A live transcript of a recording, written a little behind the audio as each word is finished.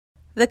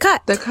The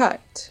cut. The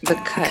cut. The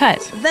cut. Cut.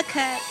 The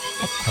cut.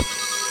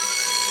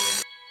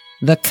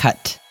 The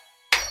cut.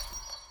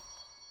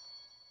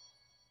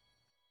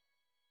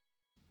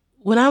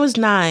 When I was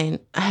 9,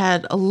 I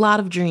had a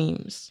lot of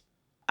dreams.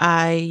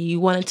 I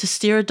wanted to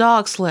steer a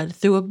dog sled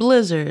through a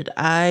blizzard.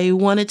 I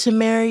wanted to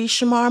marry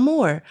Shamar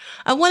Moore.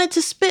 I wanted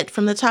to spit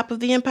from the top of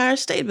the Empire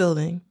State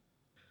Building.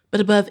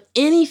 But above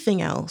anything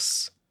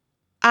else,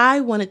 I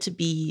wanted to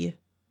be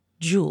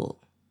Jewel.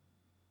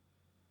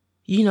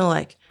 You know,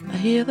 like, I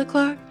hear the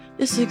clock,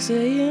 it's 6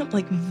 a.m.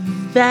 Like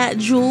that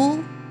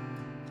Jewel.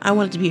 I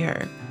wanted to be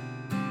her.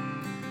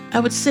 I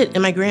would sit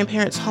in my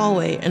grandparents'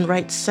 hallway and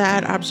write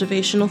sad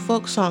observational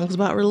folk songs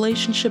about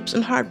relationships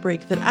and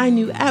heartbreak that I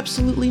knew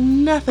absolutely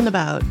nothing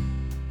about,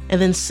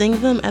 and then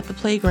sing them at the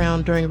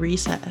playground during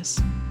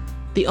recess.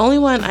 The only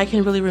one I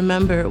can really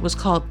remember was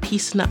called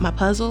Piecing Up My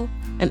Puzzle,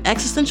 an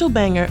existential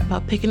banger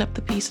about picking up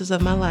the pieces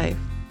of my life.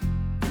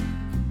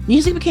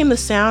 Music became the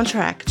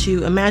soundtrack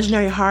to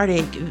imaginary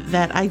heartache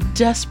that I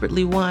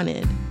desperately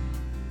wanted.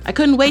 I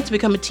couldn't wait to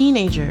become a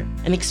teenager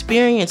and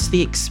experience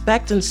the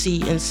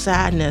expectancy and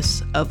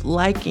sadness of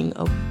liking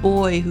a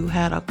boy who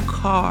had a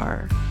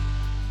car.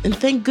 And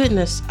thank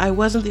goodness I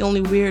wasn't the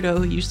only weirdo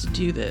who used to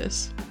do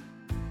this.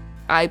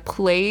 I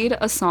played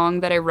a song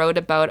that I wrote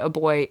about a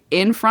boy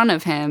in front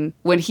of him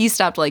when he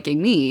stopped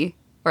liking me,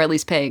 or at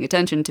least paying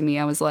attention to me.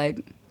 I was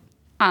like,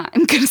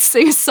 I'm gonna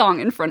sing a song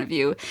in front of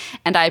you.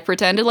 And I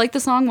pretended like the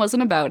song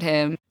wasn't about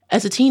him.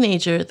 As a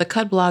teenager, the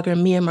cut blogger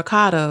Mia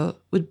Mercado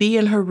would be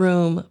in her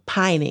room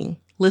pining,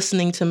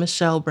 listening to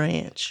Michelle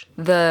Branch.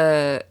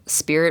 The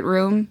Spirit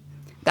Room,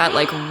 that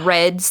like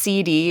red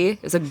CD,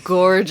 is a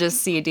gorgeous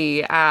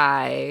CD.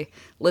 I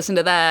listened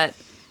to that,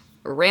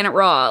 ran it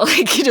raw,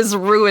 like he just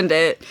ruined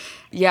it.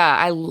 Yeah,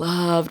 I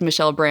loved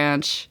Michelle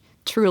Branch.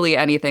 Truly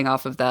anything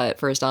off of that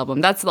first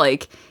album. That's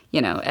like, you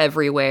know,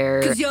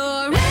 everywhere. 'Cause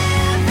you're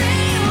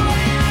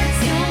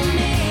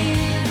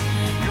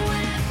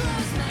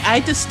I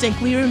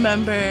distinctly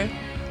remember,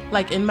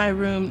 like, in my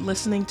room,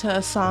 listening to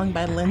a song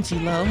by Lindsay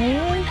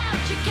Lohan.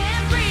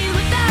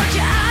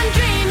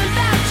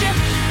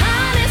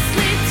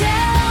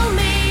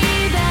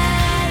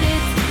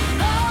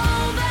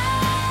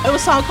 It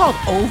was a song called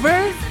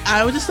Over.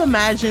 I would just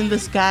imagine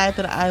this guy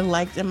that I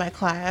liked in my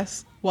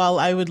class while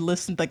I would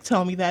listen, like,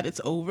 tell me that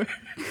it's over.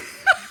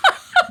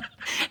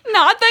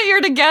 Not that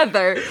you're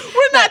together.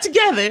 We're not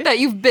together. That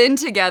you've been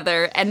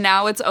together and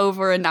now it's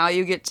over and now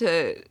you get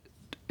to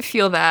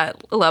feel that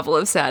level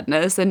of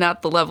sadness and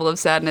not the level of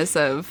sadness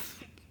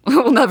of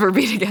we'll never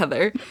be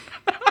together.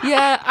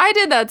 Yeah, I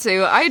did that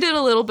too. I did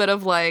a little bit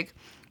of like,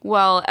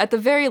 well, at the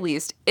very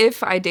least,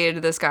 if I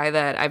dated this guy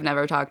that I've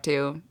never talked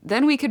to,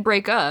 then we could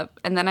break up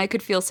and then I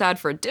could feel sad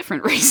for a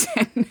different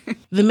reason.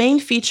 The main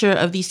feature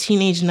of these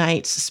teenage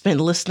nights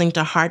spent listening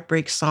to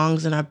heartbreak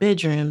songs in our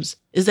bedrooms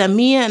is that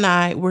Mia and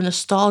I were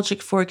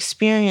nostalgic for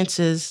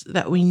experiences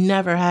that we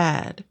never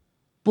had.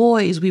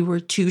 Boys we were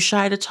too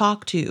shy to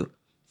talk to.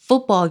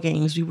 Football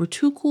games we were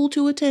too cool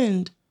to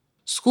attend.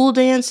 School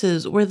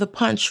dances where the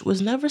punch was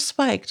never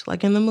spiked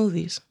like in the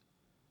movies.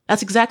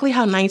 That's exactly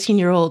how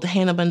 19-year-old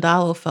Hannah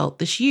Bandalo felt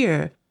this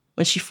year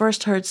when she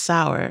first heard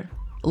Sour,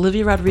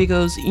 Olivia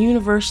Rodrigo's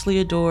universally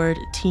adored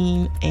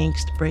teen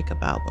angst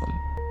breakup album.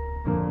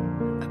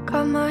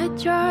 Got my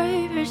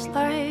driver's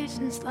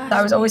license.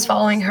 I was always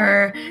following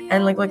her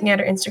and like looking at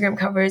her Instagram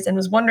covers and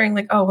was wondering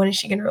like, oh, when is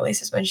she going to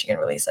release this? When is she going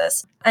to release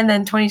this? And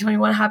then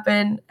 2021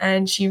 happened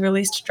and she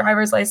released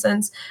Driver's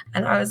License.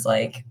 And I was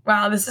like,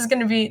 wow, this is going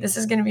to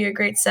be a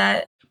great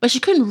set. But she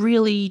couldn't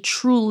really,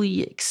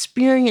 truly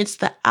experience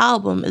the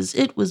album as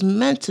it was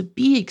meant to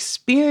be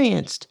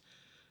experienced.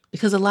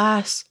 Because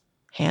alas,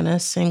 Hannah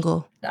is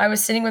single. I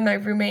was sitting with my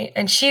roommate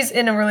and she's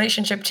in a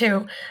relationship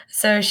too.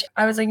 So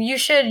I was like, you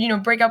should,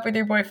 break up with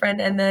your boyfriend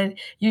and then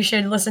you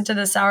should listen to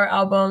the Sour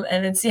album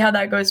and then see how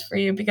that goes for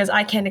you because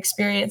I can't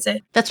experience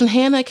it. That's when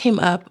Hannah came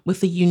up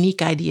with a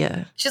unique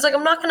idea. She's like,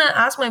 I'm not going to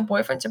ask my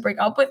boyfriend to break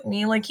up with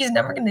me. Like, he's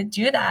never going to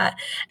do that.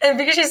 And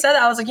because she said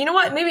that, I was like, you know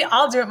what? Maybe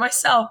I'll do it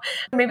myself.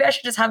 Maybe I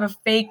should just have a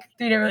fake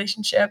 3-day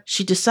relationship.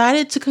 She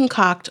decided to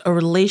concoct a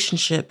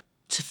relationship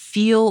to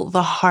feel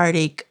the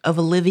heartache of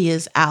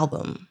Olivia's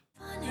album.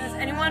 Does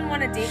anyone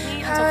want to date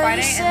me until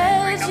Friday and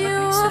then break up with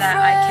me so that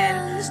I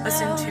can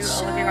listen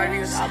to Olivia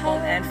Rodrigo's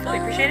album and fully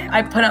appreciate it?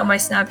 I put out my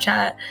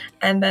Snapchat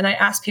and then I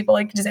asked people,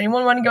 like, does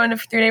anyone want to go into a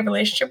 3-day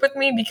relationship with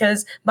me?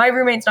 Because my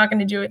roommate's not going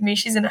to do it with me.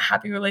 She's in a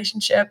happy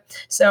relationship.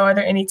 So are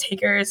there any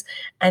takers?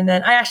 And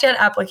then I actually had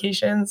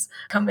applications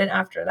come in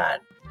after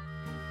that.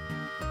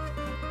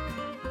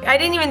 I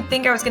didn't even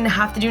think I was going to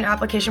have to do an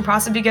application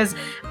process because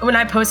when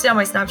I posted on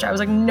my Snapchat, I was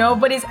like,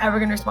 nobody's ever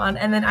going to respond.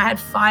 And then I had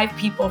 6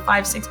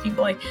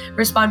 people like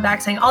respond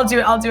back saying, I'll do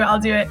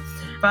it.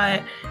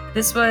 But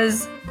this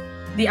was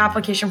the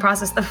application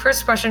process. The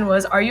first question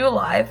was, are you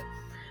alive?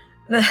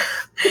 The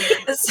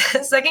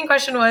second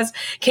question was,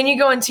 can you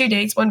go on 2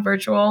 dates, one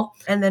virtual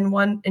and then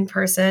one in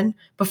person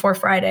before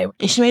Friday?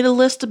 And she made a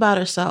list about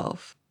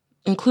herself,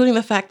 including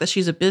the fact that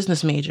she's a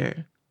business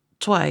major,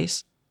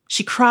 twice.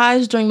 She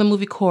cries during the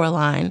movie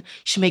Coraline.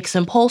 She makes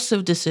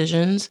impulsive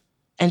decisions.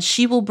 and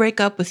she will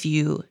break up with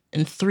you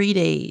in 3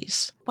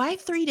 days. Why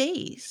 3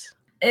 days?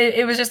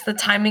 It was just the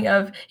timing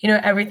of,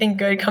 everything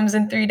good comes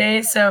in 3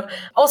 days. So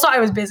also I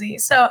was busy.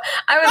 So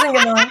I wasn't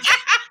going to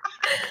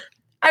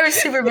I was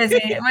super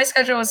busy. My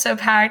schedule was so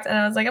packed and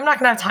I was like, I'm not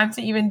going to have time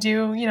to even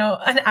do,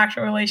 an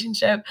actual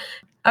relationship.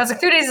 I was like,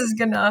 3 days is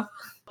good enough.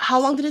 How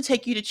long did it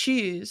take you to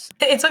choose?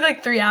 It took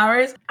like 3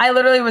 hours. I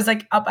literally was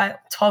like up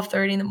at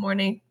 12:30 in the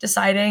morning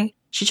deciding.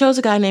 She chose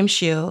a guy named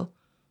Shiel,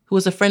 who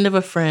was a friend of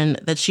a friend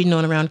that she'd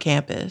known around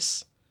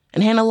campus.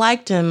 And Hannah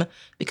liked him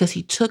because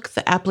he took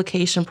the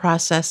application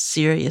process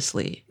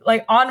seriously.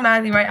 Like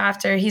automatically right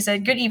after, he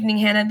said, "Good evening,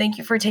 Hannah. Thank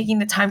you for taking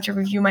the time to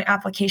review my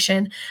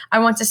application. I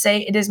want to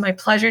say it is my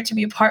pleasure to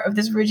be a part of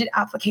this rigid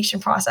application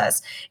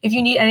process. If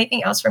you need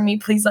anything else from me,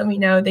 please let me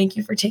know. Thank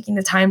you for taking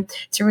the time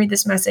to read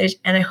this message,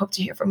 and I hope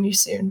to hear from you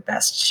soon.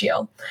 Best,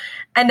 Shiel."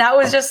 And that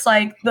was just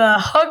like the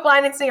hook,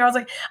 line, and sinker. I was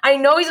like, I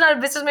know he's not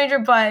a business major,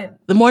 but...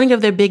 The morning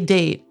of their big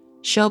date,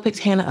 Shiel picked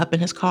Hannah up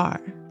in his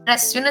car.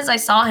 As soon as I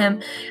saw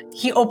him,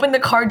 he opened the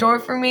car door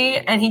for me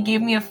and he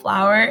gave me a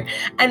flower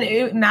and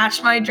it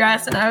matched my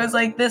dress. And I was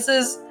like, this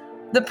is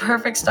the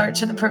perfect start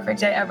to the perfect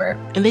day ever.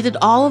 And they did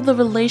all of the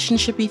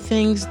relationship-y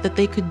things that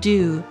they could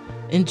do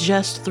in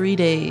just 3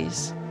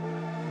 days.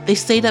 They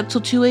stayed up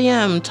till 2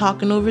 a.m.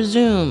 talking over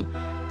Zoom.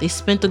 They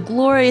spent a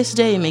glorious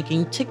day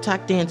making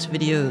TikTok dance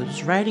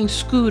videos, riding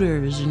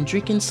scooters, and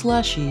drinking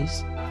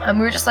slushies. We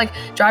were just like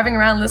driving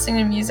around, listening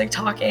to music,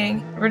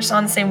 talking. We were just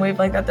on the same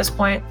wavelength at this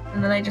point.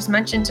 And then I just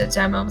mentioned it to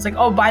him. I was like,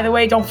 oh, by the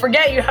way, don't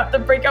forget, you have to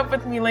break up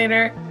with me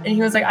later. And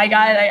he was like, I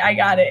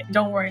got it.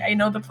 Don't worry. I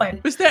know the plan.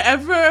 Was there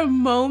ever a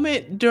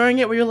moment during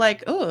it where you're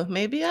like, oh,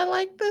 maybe I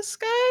like this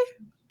guy?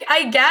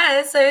 I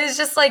guess. It was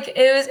just like,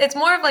 it's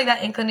more of like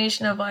that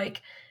inclination of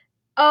like,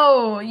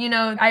 oh,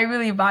 I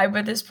really vibe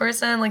with this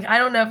person. Like, I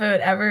don't know if it would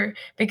ever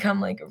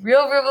become like a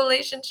real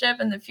relationship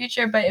in the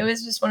future, but it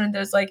was just one of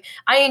those, like,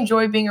 I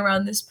enjoy being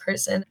around this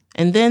person.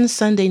 And then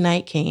Sunday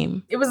night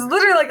came. It was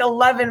literally like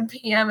 11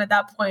 p.m. at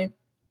that point.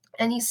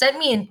 And he sent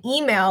me an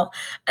email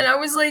and I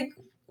was like,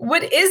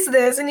 what is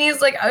this? And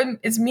he's like,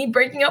 it's me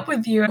breaking up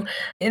with you.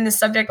 In the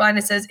subject line,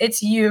 it says,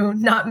 it's you,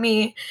 not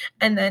me.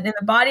 And then in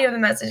the body of the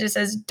message, it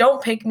says,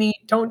 don't pick me,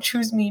 don't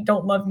choose me,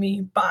 don't love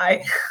me,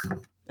 bye.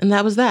 And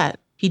that was that.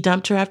 He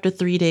dumped her after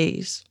 3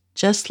 days,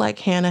 just like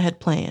Hannah had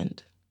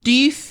planned. Do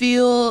you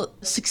feel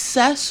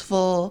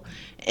successful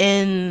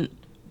in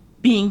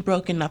being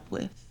broken up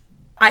with?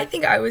 I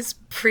think I was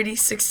pretty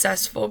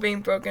successful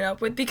being broken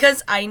up with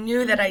because I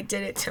knew that I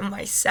did it to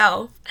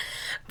myself.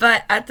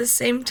 But at the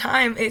same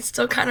time, it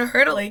still kind of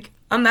hurt. Like,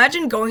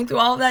 imagine going through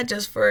all of that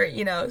just for,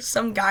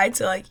 some guy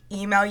to like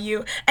email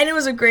you. And it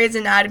was a Grey's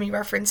Anatomy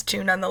reference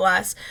too,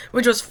 nonetheless,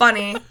 which was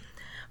funny.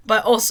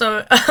 But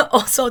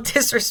also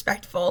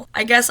disrespectful.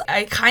 I guess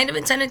I kind of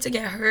intended to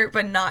get hurt,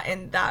 but not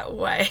in that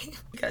way.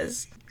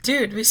 Because,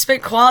 dude, we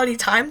spent quality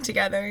time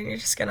together, and you're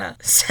just gonna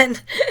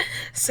send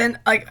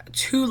like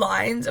 2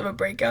 lines of a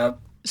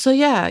breakup. So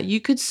yeah, you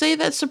could say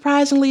that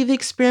surprisingly the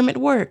experiment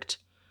worked.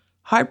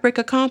 Heartbreak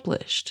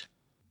accomplished.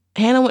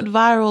 Hannah went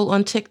viral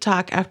on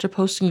TikTok after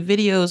posting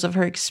videos of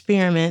her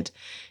experiment,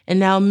 and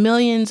now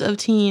millions of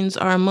teens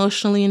are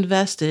emotionally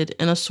invested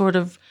in a sort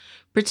of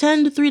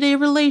pretend 3-day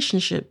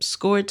relationship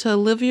scored to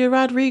Olivia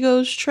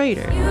Rodrigo's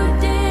Traitor.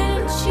 You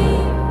didn't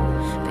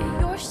cheat,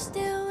 but you're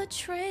still a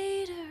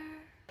traitor.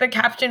 The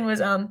caption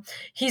was,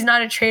 he's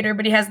not a traitor,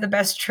 but he has the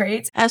best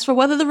traits. As for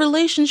whether the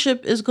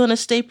relationship is going to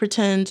stay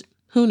pretend,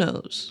 who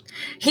knows?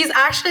 He's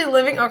actually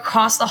living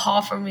across the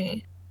hall from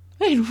me.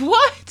 Wait,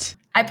 what?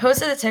 I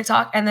posted a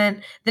TikTok and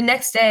then the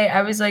next day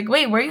I was like,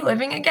 wait, where are you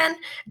living again?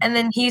 And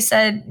then he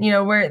said,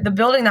 where the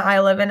building that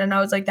I live in. And I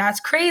was like, that's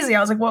crazy.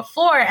 I was like, what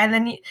floor? And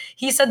then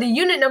he said the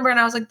unit number. And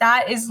I was like,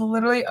 that is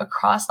literally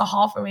across the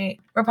hall from me.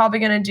 We're probably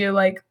going to do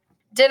like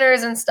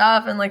dinners and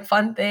stuff and like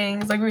fun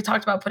things. Like we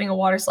talked about putting a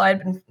water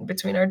slide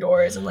between our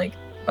doors and like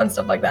fun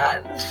stuff like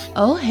that.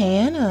 Oh,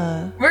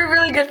 Hannah. We're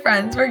really good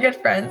friends. We're good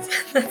friends.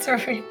 That's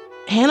right.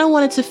 Hannah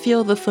wanted to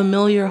feel the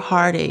familiar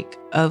heartache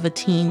of a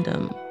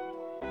teendom.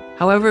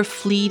 However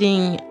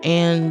fleeting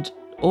and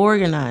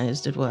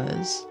organized it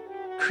was,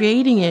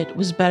 creating it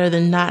was better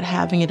than not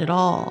having it at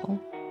all.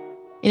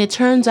 And it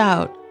turns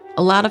out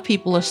a lot of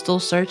people are still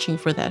searching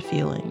for that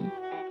feeling.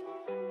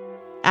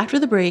 After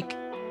the break,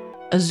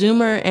 a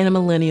Zoomer and a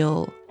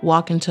millennial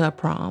walk into a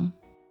prom.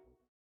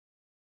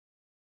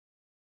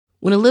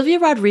 When Olivia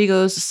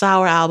Rodrigo's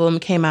Sour album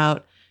came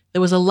out,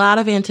 there was a lot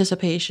of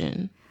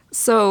anticipation.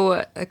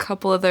 So a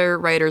couple other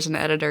writers and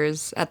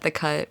editors at The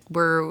Cut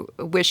were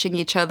wishing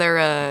each other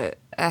a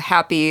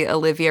happy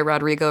Olivia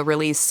Rodrigo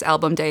release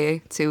album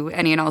day to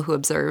any and all who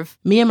observe.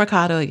 Mia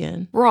Mercado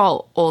again. We're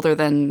all older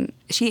than...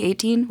 Is she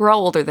 18? We're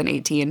all older than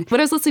 18. When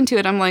I was listening to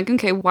it, I'm like,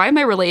 okay, why am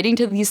I relating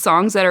to these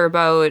songs that are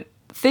about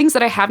things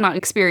that I have not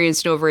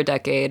experienced in over a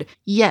decade?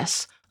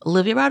 Yes,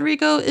 Olivia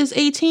Rodrigo is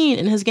 18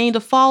 and has gained a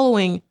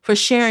following for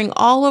sharing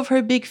all of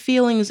her big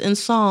feelings in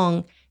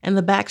song and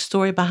the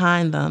backstory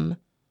behind them.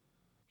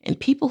 And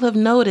people have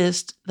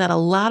noticed that a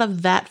lot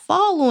of that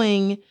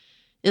following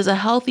is a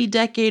healthy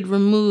decade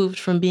removed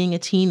from being a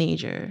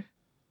teenager.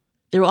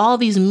 There were all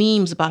these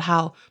memes about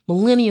how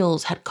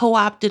millennials had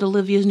co-opted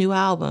Olivia's new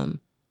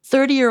album.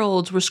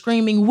 30-year-olds were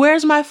screaming,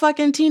 "Where's my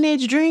fucking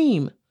teenage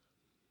dream?"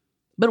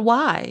 But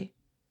why?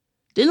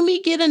 Didn't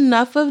we get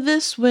enough of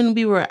this when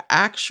we were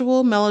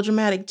actual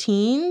melodramatic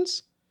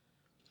teens?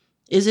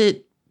 Is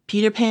it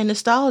Peter Pan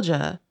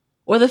nostalgia?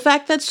 Or the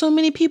fact that so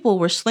many people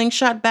were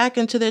slingshot back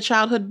into their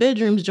childhood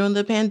bedrooms during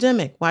the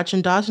pandemic,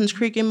 watching Dawson's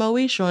Creek and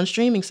Moesha on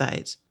streaming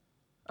sites?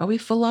 Are we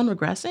full on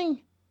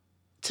regressing?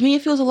 To me,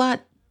 it feels a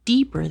lot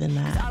deeper than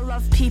that. I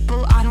love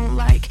people I don't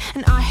like,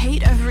 and I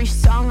hate every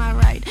song I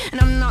write, and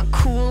I'm not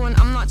cool and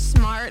I'm not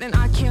smart, and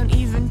I can't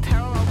even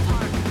parallel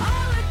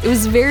park. It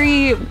was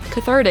very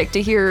cathartic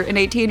to hear an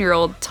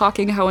 18-year-old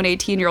talking how an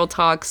 18-year-old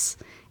talks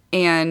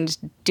and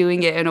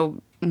doing it in a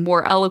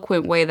more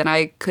eloquent way than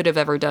I could have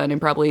ever done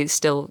and probably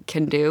still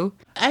can do.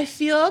 I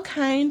feel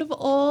kind of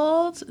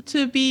old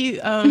to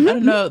be, I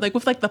don't know, like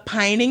with like the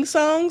pining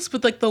songs,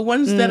 but like the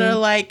ones that are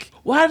like,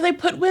 why do they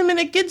put women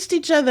against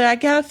each other? I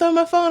gotta throw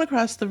my phone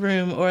across the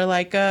room. Or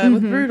like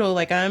with Brutal,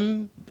 like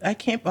I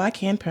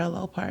can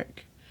parallel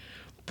park,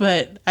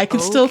 but I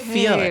can still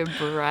feel it.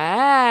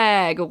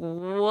 Brag.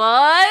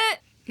 What?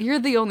 You're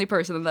the only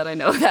person that I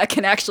know that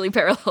can actually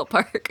parallel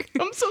park.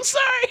 I'm so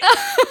sorry.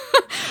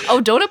 Oh,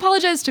 don't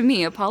apologize to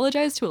me.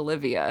 Apologize to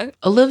Olivia.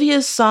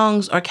 Olivia's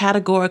songs are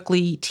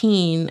categorically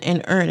teen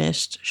and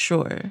earnest,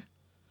 sure.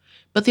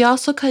 But they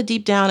also cut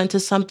deep down into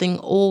something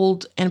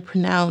old and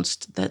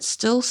pronounced that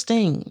still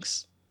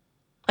stings.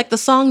 Like the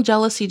song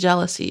Jealousy,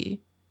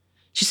 Jealousy.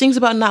 She sings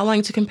about not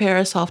wanting to compare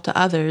herself to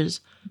others,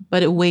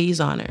 but it weighs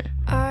on her.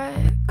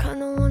 I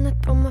kinda wanna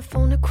throw my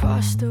phone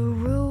across the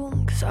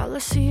room, 'cause all I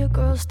see are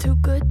girls too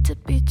good to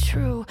be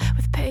true,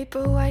 with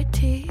paper white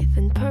teeth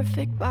and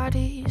perfect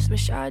bodies.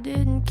 Wish I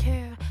didn't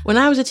care. When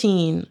I was a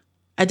teen,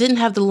 I didn't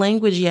have the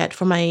language yet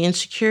for my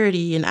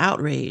insecurity and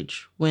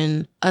outrage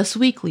when Us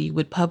Weekly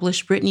would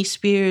publish Britney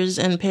Spears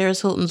and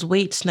Paris Hilton's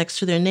weights next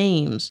to their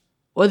names,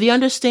 or the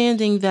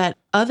understanding that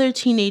other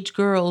teenage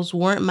girls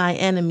weren't my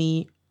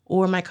enemy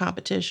or my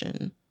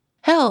competition.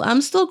 Hell, I'm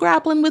still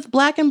grappling with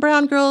black and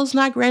brown girls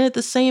not granted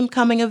the same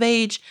coming of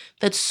age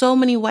that so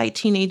many white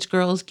teenage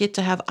girls get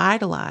to have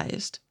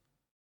idolized.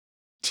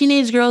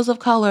 Teenage girls of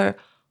color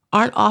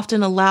aren't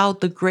often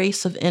allowed the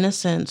grace of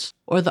innocence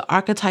or the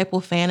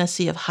archetypal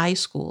fantasy of high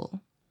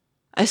school.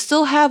 I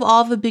still have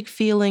all the big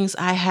feelings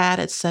I had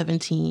at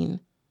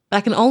 17, but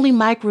I can only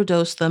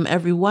microdose them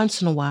every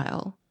once in a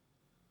while.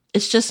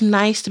 It's just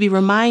nice to be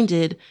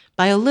reminded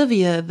by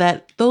Olivia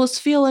that those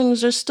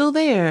feelings are still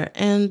there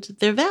and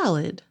they're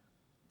valid.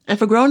 And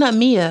for grown-up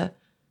Mia,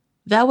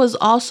 that was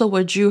also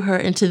what drew her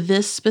into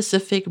this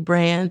specific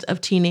brand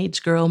of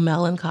teenage girl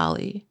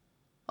melancholy.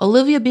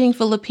 Olivia being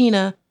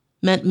Filipina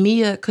meant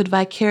Mia could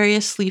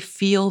vicariously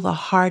feel the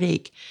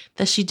heartache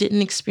that she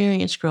didn't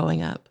experience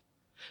growing up.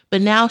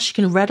 But now she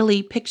can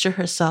readily picture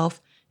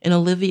herself in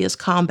Olivia's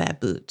combat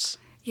boots.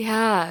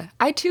 Yeah,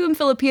 I too am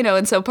Filipino,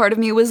 and so part of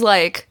me was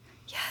like,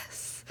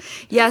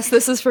 yes,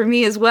 this is for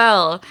me as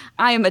well.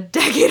 I am a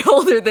decade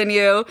older than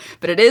you,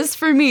 but it is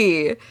for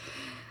me.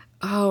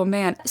 Oh,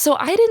 man. So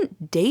I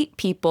didn't date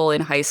people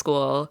in high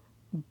school,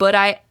 but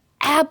I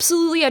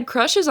absolutely had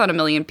crushes on a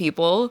million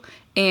people,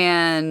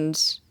 and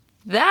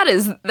that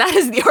is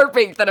the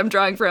heartbreak that I'm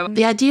drawing from.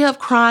 The idea of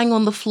crying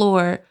on the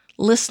floor,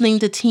 listening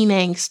to teen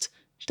angst,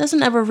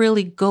 doesn't ever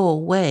really go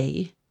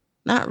away.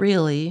 Not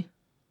really.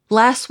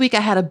 Last week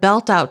I had a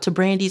belt out to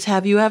Brandy's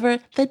Have You Ever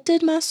that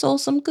did my soul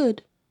some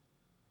good.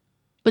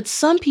 But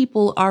some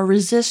people are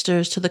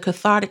resistors to the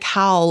cathartic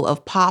howl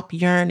of pop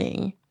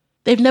yearning.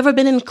 They've never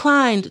been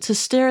inclined to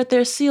stare at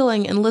their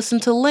ceiling and listen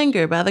to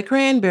Linger by the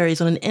Cranberries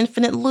on an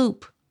infinite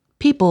loop.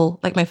 People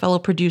like my fellow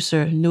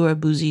producer, Noor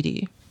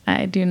Bouzidi.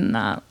 I do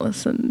not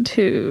listen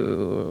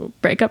to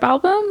breakup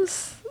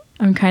albums.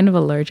 I'm kind of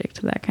allergic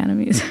to that kind of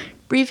music.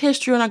 Brief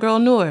history on our girl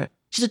Noor.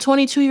 She's a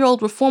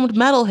 22-year-old reformed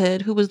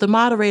metalhead who was the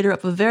moderator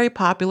of a very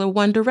popular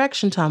One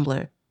Direction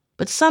Tumblr.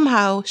 But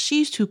somehow,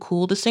 she's too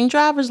cool to sing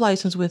Driver's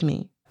License with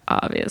me.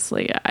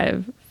 Obviously,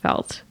 I've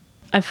felt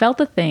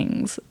the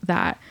things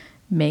that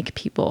make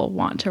people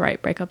want to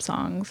write breakup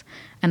songs.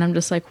 And I'm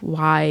just like,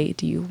 why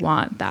do you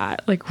want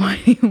that? Like, why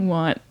do you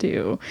want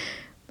to?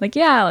 Like,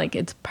 yeah, like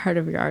it's part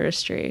of your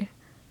artistry,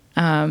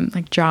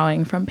 like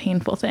drawing from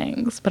painful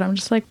things. But I'm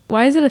just like,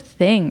 why is it a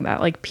thing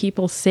that like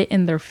people sit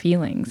in their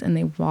feelings and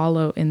they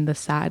wallow in the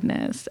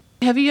sadness?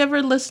 Have you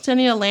ever listened to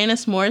any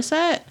Alanis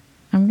Morissette?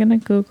 I'm going to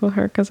Google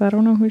her because I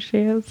don't know who she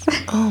is.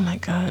 Oh my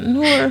God,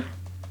 Noor.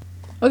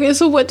 Okay,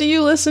 so what do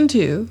you listen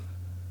to?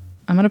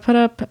 I'm going to put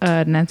up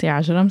a Nancy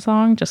Ajram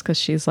song just because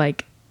she's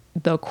like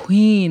the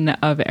queen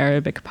of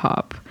Arabic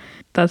pop.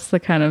 That's the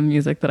kind of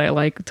music that I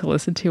like to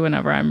listen to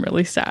whenever I'm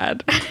really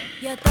sad.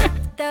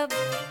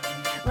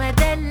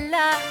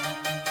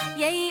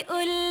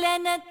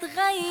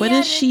 What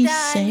is she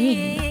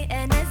saying?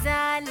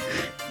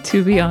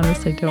 To be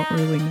honest, I don't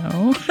really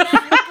know.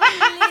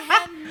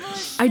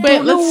 I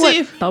don't know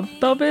what thub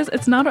thub is.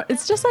 It's not.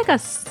 It's just like a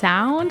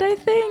sound, I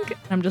think.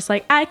 I'm just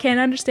like, I can't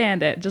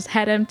understand it. Just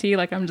head empty,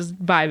 like I'm just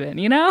vibing,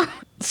 you know?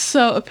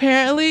 So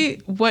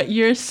apparently what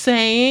you're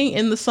saying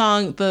in the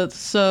song,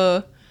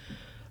 Yatatab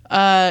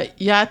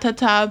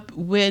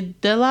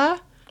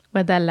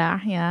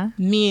Wedala, yeah.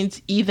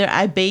 means either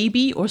I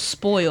baby or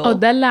spoil. Oh,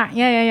 dala,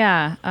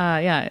 yeah.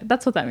 Yeah,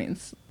 that's what that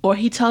means. Or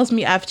he tells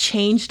me I've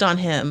changed on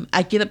him.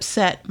 I get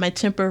upset, my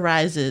temper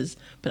rises,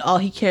 but all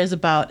he cares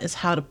about is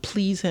how to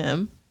please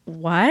him.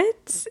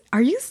 What?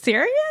 Are you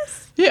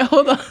serious? Yeah,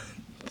 hold on.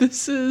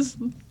 This is...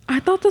 I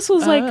thought this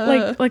was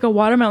like a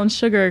watermelon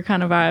sugar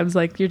kind of vibes.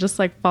 Like you're just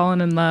like falling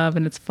in love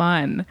and it's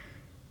fun.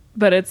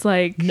 But it's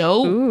like,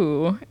 no.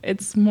 Ooh,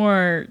 it's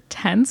more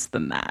tense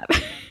than that.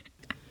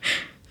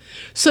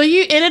 So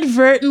you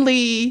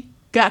inadvertently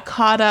got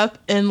caught up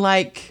in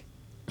like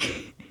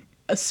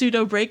a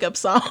pseudo breakup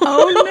song.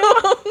 Oh no.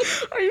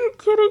 Are you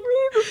kidding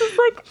me? This is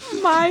like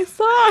my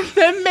song.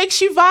 That makes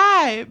you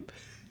vibe.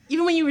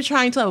 Even when you were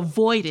trying to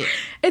avoid it.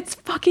 It's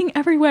fucking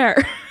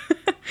everywhere.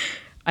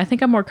 I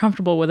think I'm more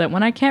comfortable with it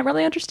when I can't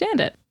really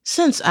understand it.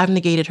 Since I've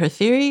negated her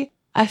theory,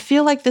 I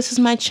feel like this is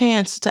my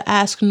chance to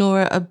ask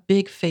Nora a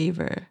big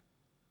favor.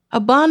 A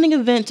bonding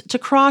event to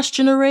cross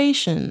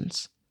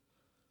generations.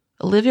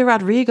 Olivia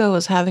Rodrigo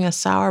is having a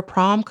sour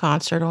prom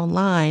concert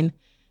online,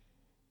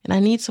 and I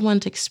need someone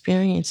to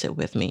experience it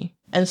with me.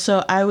 And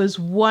so I was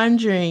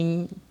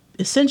wondering,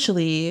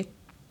 essentially,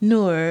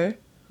 Noor,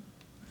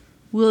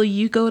 will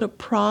you go to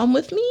prom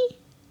with me?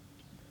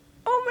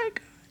 Oh my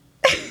God.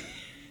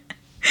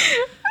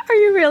 Are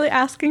you really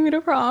asking me to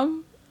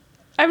prom?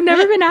 I've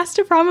never been asked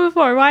to prom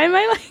before. Why am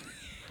I like...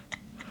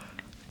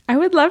 I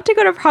would love to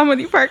go to prom with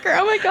you, Parker.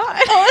 Oh my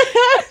God. Oh my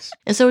gosh.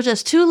 And so we're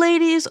just two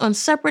ladies on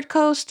separate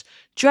coasts,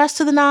 dressed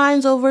to the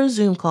nines over a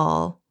Zoom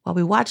call, while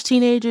we watch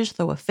teenagers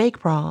throw a fake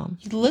prom.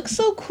 You look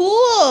so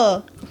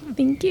cool.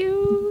 Thank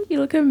you. You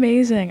look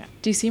amazing.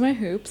 Do you see my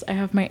hoops? I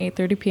have my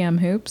 8:30 p.m.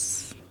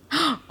 hoops.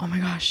 Oh my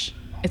gosh.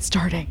 It's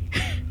starting.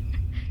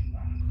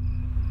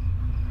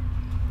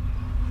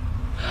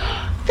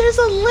 There's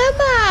a limo.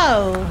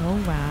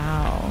 Oh,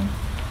 wow.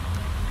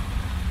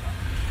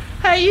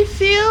 How you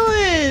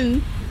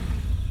feeling?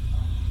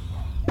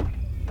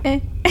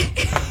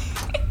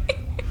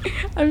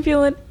 I'm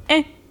feeling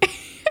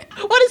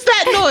What is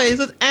that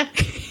noise?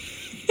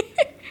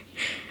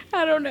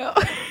 I don't know.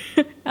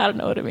 I don't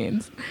know what it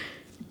means.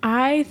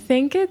 I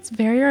think it's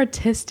very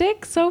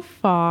artistic so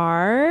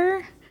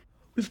far.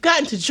 We've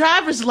gotten to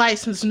driver's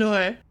license,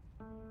 Noor.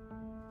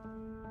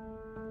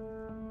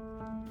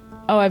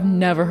 Oh, I've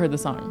never heard the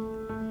song.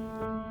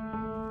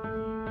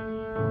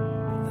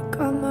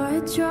 Got my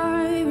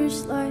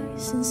driver's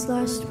license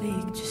last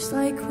week, just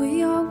like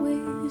we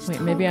always.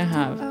 Wait, maybe I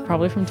have.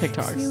 Probably from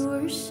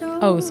TikToks.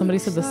 Oh, somebody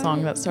said the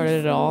song that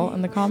started it all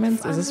in the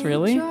comments. Is this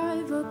really?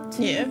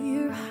 Yeah.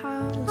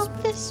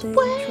 Up this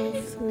way.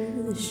 I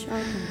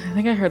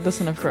think I heard this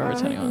in a Forever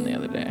 21 the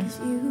other day.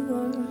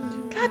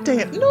 God dang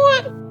it,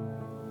 Noor.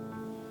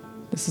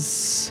 This is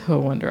so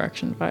One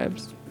Direction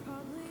vibes.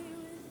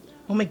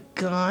 Oh my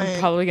God. I'm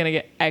probably gonna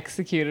get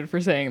executed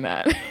for saying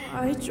that.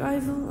 I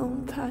drive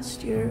alone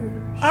past yours.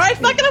 All right,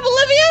 fuck it up,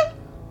 Olivia.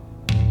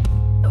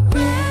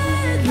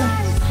 Red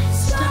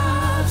lights,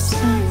 stop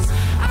signs.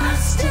 I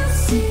still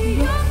see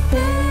your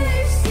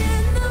face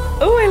in the...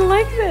 Oh, I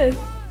like this.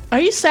 Are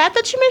you sad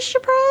that you missed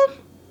your prom?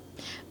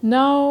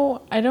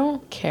 No, I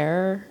don't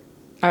care.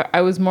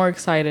 I was more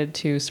excited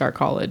to start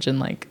college and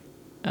like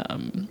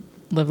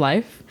live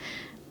life.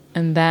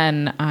 And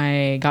then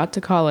I got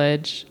to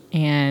college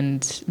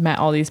and met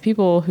all these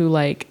people who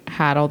like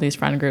had all these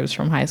friend groups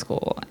from high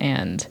school,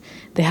 and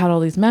they had all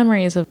these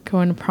memories of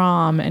going to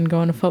prom and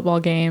going to football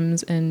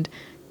games and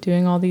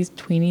doing all these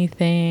tweeny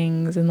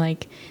things, and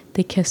like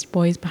they kissed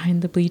boys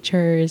behind the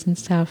bleachers and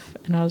stuff.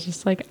 And I was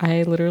just like,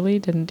 I literally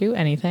didn't do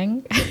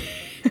anything.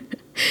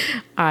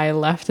 I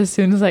left as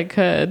soon as I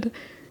could.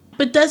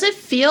 But does it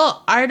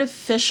feel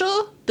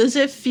artificial? Does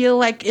it feel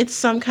like it's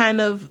some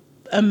kind of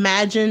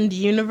imagined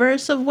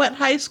universe of what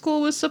high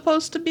school was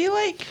supposed to be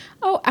like?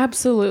 Oh,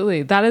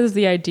 absolutely. That is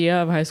the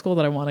idea of high school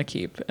that I want to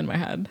keep in my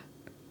head.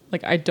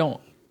 Like I don't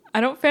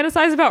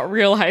fantasize about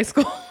real high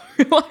school.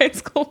 Real high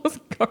school was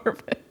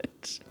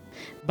garbage.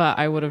 But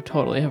I would have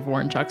totally have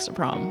worn Chucks to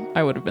prom.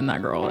 I would have been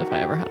that girl if I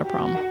ever had a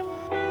prom.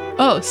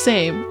 Oh,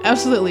 same.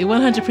 Absolutely.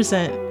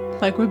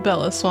 100%. Like we're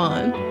Bella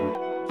Swan.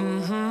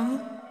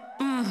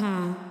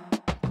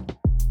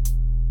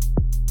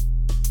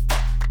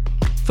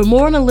 For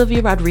more on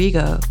Olivia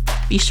Rodrigo,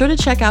 be sure to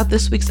check out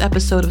this week's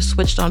episode of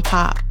Switched on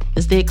Pop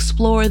as they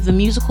explore the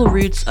musical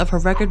roots of her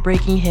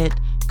record-breaking hit,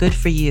 Good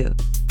For You.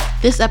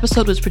 This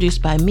episode was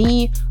produced by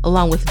me,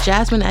 along with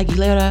Jasmine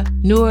Aguilera,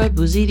 Noor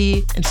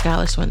Bouzidi, and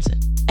Skylar Swenson.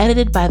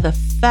 Edited by the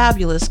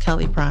fabulous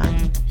Kelly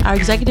Prime. Our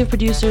executive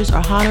producers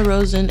are Hannah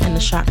Rosen and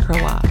Nishat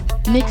Kurwa.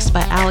 Mixed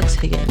by Alex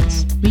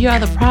Higgins. We are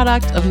the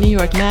product of New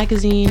York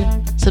Magazine.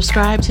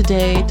 Subscribe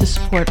today to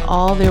support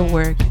all their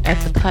work at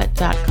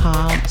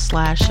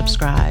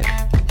thecut.com/subscribe.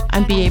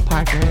 I'm B.A.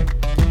 Parker.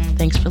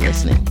 Thanks for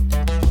listening.